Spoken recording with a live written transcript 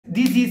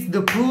this is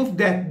the proof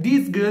that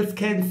these girls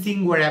can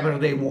sing wherever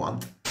they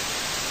want.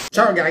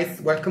 Ciao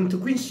guys, welcome to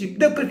Queenship,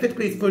 the perfect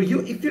place for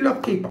you if you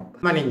love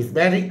K-pop. My name is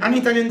Barry, I'm an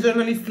Italian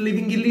journalist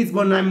living in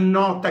Lisbon. I'm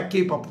not a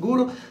K-pop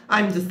guru,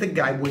 I'm just a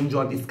guy who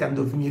enjoys this kind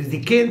of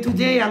music. And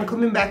today I'm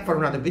coming back for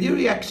another video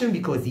reaction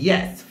because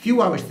yes,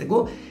 few hours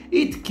ago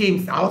it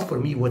came out. For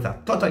me, it was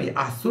totally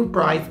a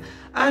surprise,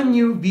 a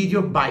new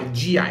video by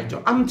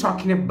I-DLE. I'm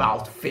talking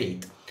about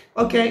Fate.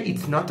 Okay,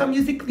 it's not a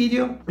music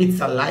video, it's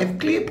a live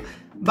clip.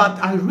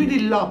 But I really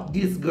love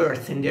these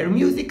girls and their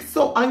music,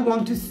 so I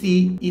want to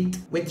see it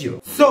with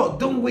you. So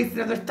don't waste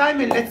another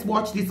time and let's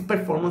watch this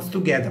performance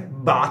together.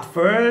 But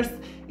first,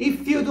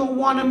 if you don't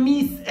want to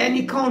miss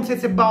any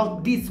content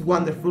about these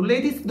wonderful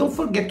ladies, don't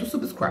forget to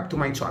subscribe to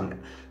my channel.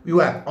 You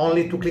have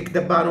only to click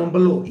the button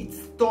below.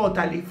 It's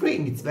totally free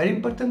and it's very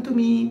important to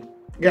me.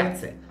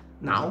 Grazie.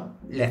 Now,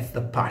 let's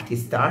the party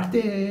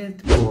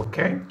started.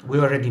 Okay, we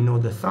already know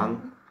the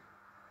song.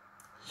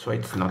 So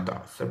it's not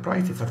a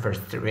surprise, it's a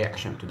first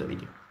reaction to the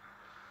video.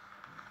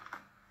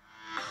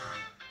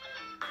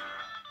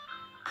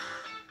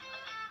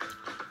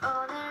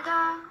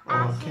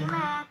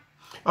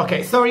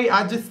 Okay, sorry,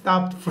 I just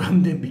stopped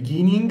from the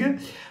beginning,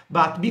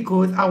 but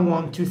because I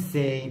want to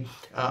say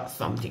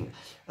something.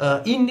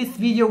 In this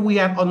video we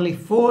have only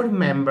 4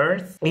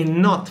 members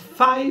and not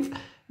 5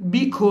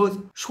 because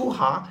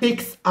Shuhua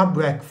takes a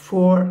break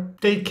for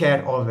take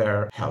care of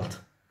her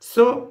health.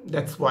 So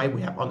that's why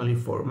we have only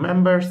 4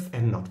 members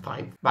and not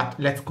 5. But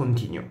let's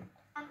continue.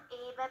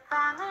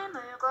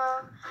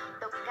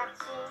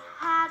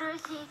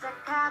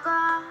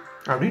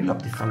 I really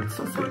love this song, it's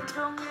so sweet.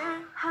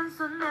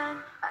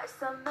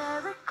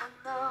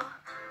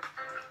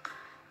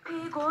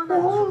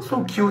 Oh,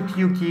 so cute,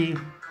 Yuqi.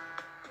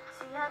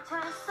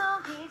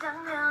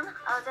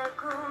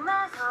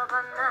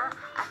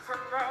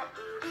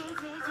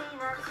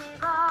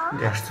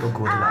 They are so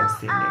good live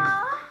singing.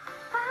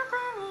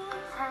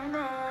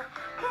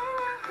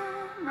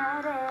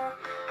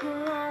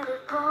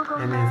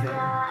 Amazing.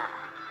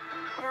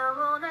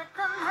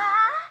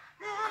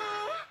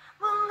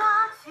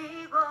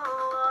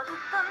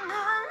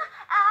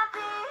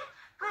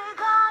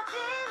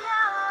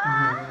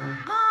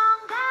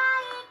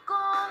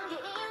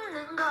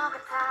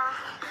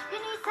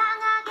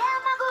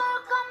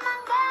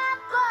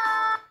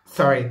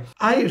 Sorry,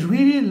 I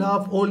really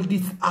love all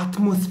this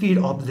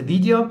atmosphere of the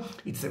video.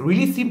 It's a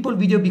really simple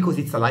video because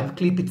it's a live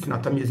clip, it's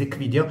not a music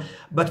video.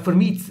 But for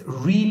me it's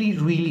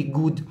really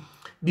good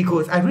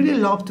because I really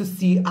love to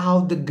see how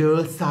the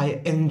girls are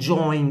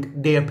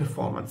enjoying their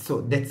performance.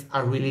 So that's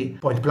a really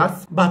point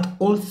plus. But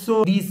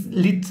also these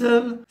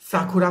little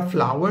sakura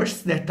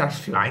flowers that are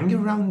flying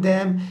around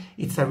them.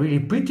 It's a really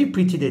pretty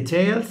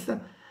details.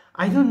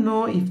 I don't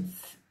know if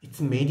it's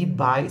made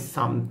by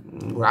some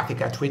graphic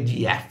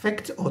 3D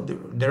effect or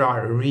there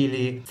are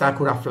really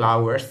sakura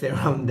flowers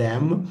around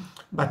them,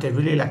 but I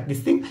really like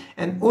this thing.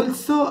 And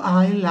also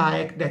I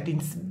like that in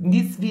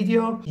this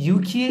video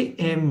Yuqi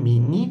and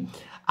Minnie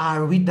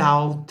are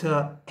without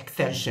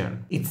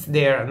extension. It's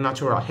their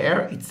natural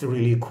hair, it's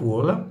really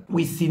cool.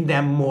 We see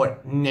them more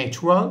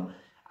natural.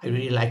 I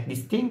really like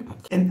this thing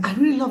and I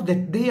really love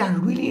that they are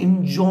really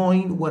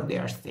enjoying what they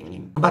are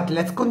singing. But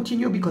let's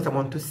continue because I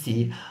want to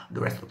see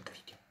the rest of the video.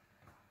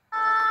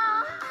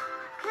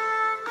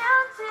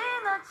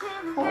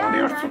 Oh, they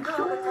are so cute.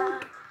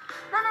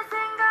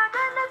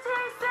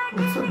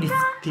 Also, this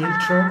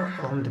filter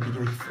on the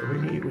video is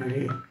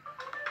really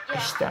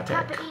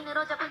aesthetic.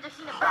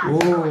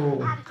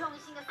 Oh.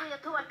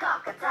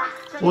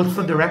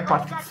 Also, the rap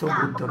part is so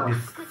good on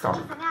this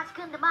song.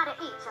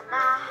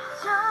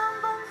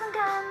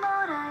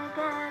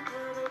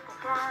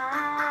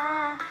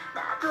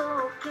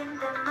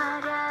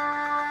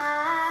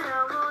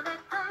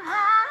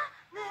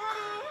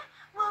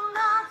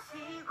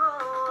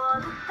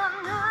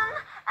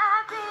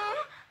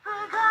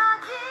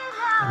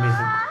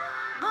 Amazing.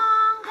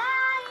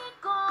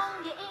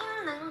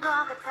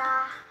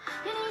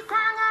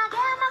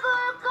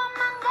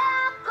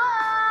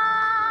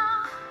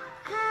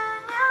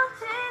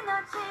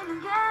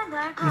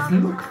 This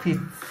look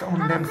fits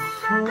on them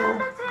so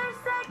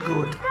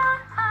good.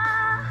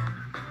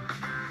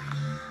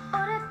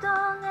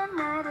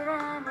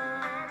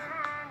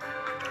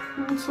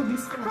 Also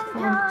this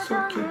one,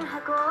 so cute.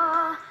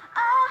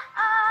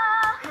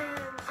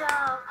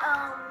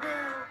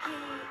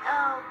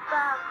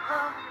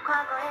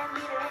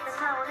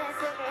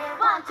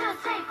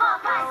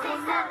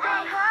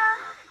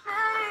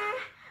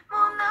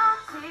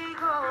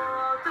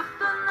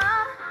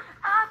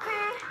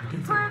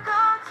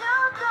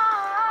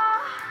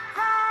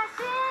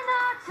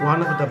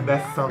 One of the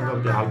best songs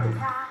of the album.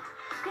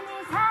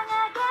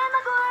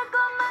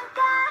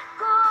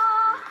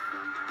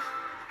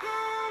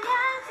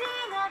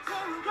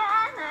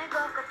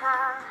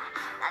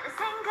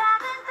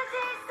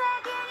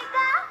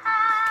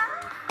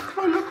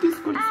 I love this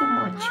girl so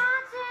much.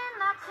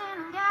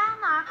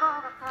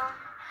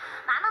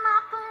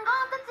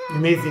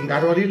 Amazing, I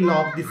really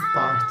love this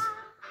part.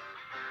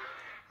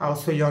 How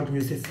Soyeon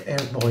uses her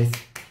voice.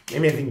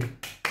 Amazing.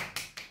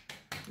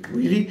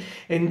 really.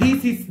 And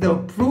this is the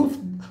proof.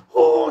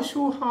 Oh,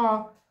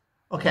 Shuhua.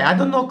 Okay, I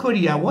don't know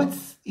Korea.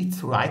 What's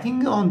it's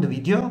writing on the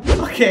video?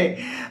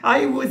 Okay,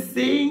 I was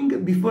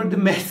saying before the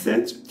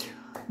message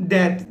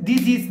that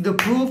this is the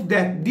proof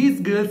that these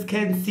girls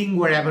can sing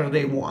wherever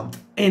they want.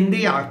 And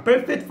they are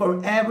perfect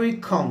for every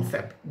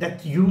concept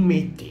that you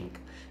may think.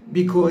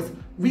 Because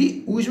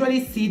we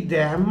usually see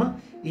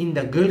them in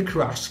the girl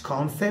crush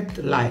concept,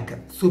 like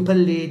super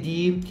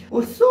lady,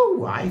 also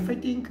wife, I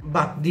think.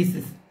 But this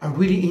is a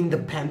really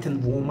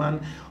independent woman,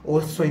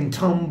 also in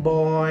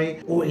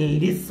tomboy, or in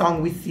this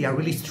song we see a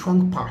really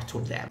strong part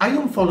of them. I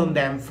don't follow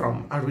them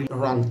from a really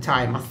wrong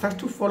time. I start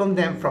to follow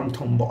them from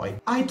tomboy.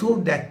 I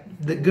thought that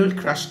the girl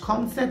crush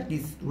concept,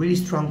 this really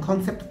strong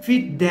concept,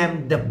 fit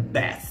them the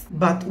best.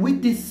 But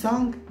with this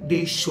song,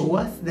 they show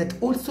us that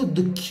also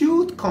the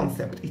cute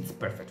concept is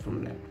perfect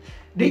from them.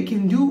 They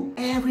can do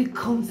every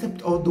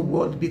concept of the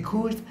world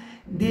because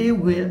they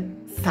will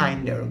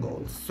sign their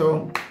goals.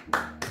 So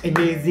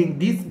amazing.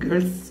 These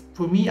girls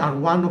for me are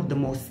one of the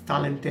most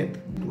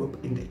talented group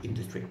in the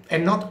industry,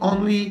 and not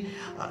only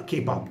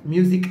K-pop,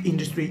 music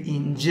industry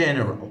in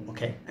general.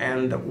 Okay,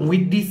 and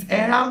with this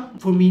era,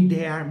 for me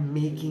they are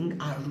making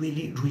a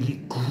really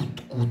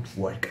good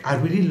work. I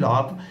really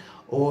love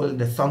all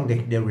the songs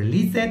that they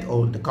released,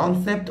 all the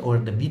concept or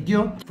the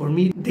video. For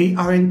me, they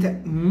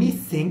aren't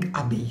missing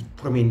a beat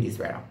for me in this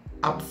era.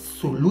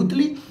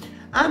 Absolutely.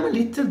 I'm a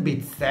little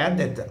bit sad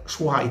that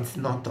Shuhua is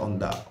not on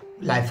the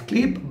live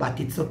clip, but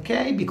it's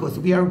okay because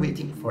we are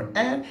waiting for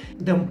her.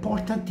 The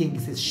important thing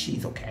is that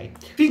she's okay.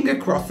 Finger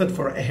crossed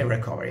for her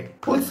recovery.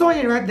 Also,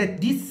 I read that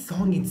this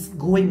song is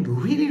going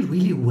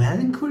really well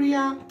in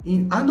Korea.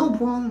 I don't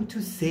want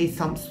to say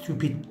some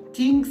stupid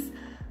things,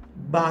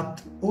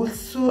 but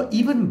also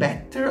even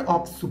better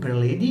of Super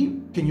Lady.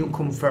 Can you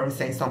confirm,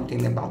 say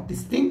something about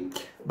this thing?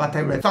 But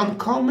I read some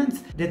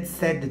comments that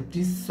said that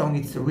this song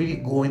is really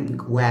going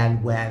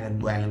well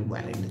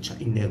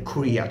in the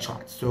Korea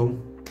chart. So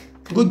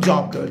good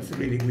job, girls,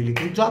 really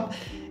good job.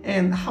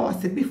 And how I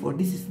said before,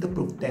 this is the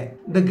proof that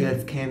the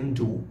girls can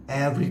do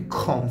every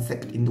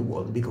concept in the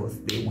world because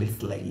they will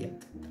slay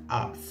it.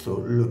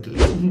 Absolutely.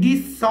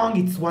 This song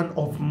is one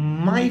of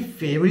my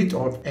favorite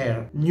of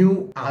her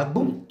new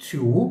album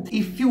too.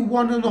 If you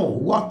wanna know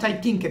what I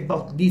think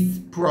about this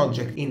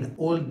project in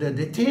all the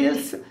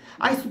details,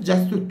 I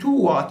suggest you to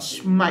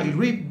watch my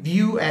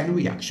review and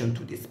reaction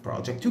to this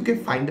project. You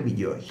can find the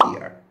video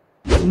here.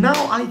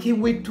 Now I can't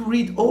wait to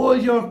read all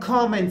your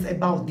comments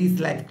about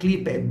this live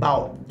clip,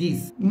 about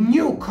this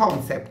new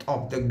concept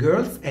of the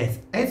girls.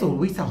 As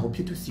always, I hope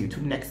to see you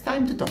next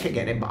time to talk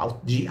again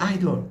about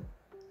G-Idle.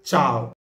 Ciao!